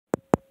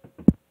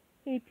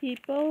Hey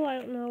people, I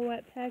don't know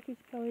what package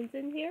comes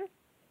in here.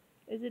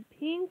 Is it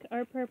pink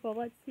or purple?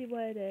 Let's see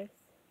what it is.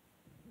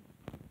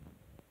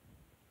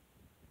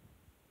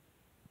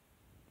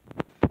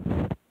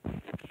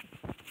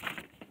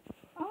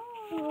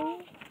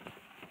 Oh,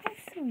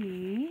 that's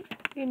sweet.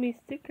 Give me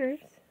stickers.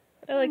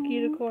 I like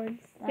unicorns.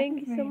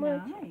 Thank you so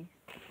much. Nice.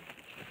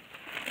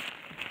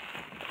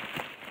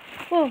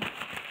 Whoa.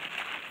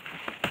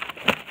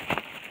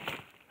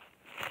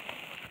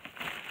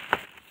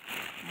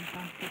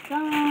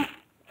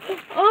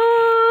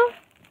 Oh,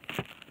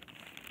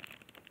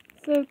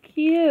 so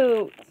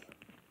cute.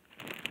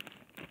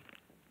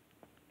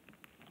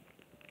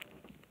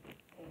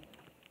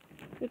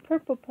 The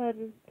purple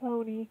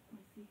pony.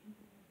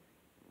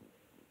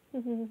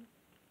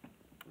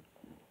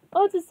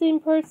 Oh, it's the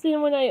same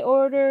person when I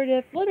ordered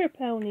a flutter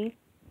pony.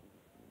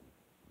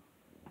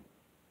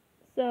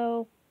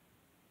 So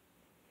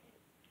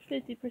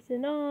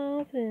 50%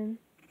 off,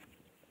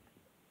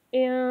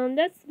 and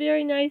that's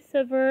very nice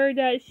of her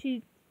that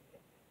she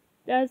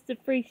does the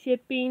free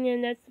shipping,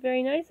 and that's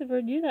very nice of her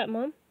to do that,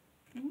 Mom.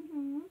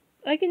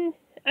 I can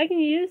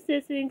use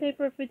this anytime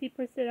for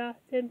 50% off,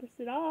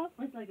 10% off.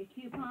 It's like a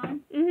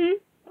coupon. Oh. You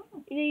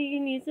think you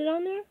can use it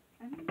on there?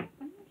 I'm not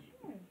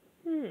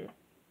sure.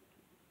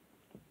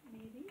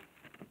 Maybe.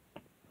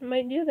 I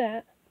might do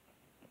that.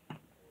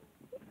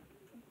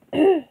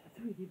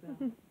 Sweetie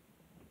Belle.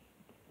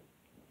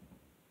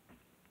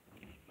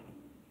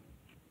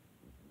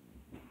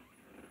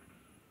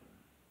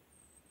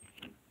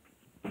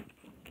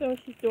 So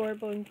she's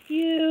adorable and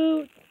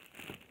cute.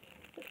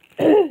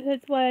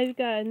 That's why I've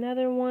got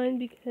another one,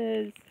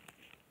 because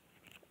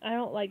I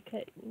don't like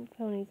cutting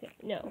ponies.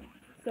 No.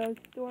 So it's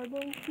adorable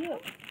and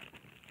cute.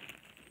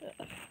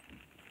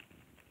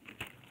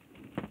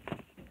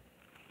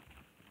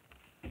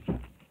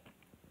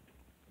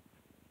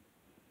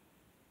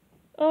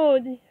 Oh,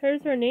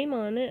 here's her name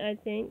on it, I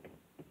think.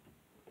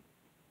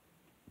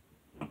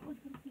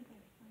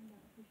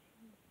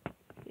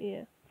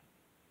 Yeah.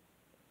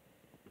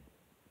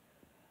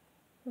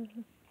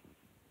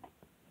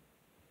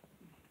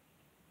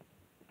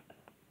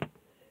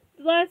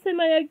 The last time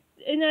I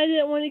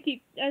didn't want to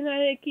keep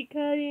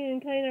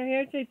cutting her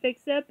hair till it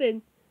fixed up,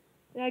 and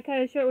I cut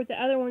it short with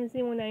the other one, the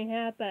same one I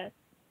had, but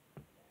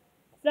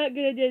it's not a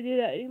good idea to do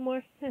that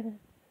anymore.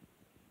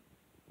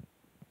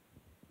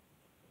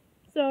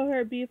 So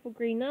her beautiful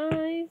green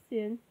eyes,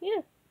 and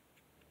yeah.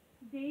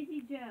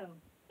 Daisy Joe.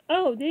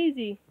 Oh,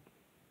 Daisy.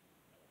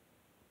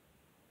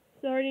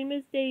 So her name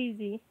is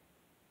Daisy.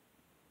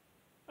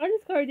 I'll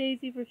just call her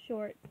Daisy for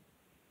short.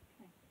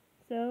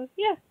 So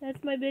yeah,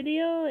 that's my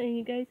video, and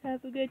you guys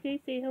have a good day.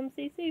 Stay home,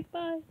 stay safe.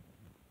 Bye.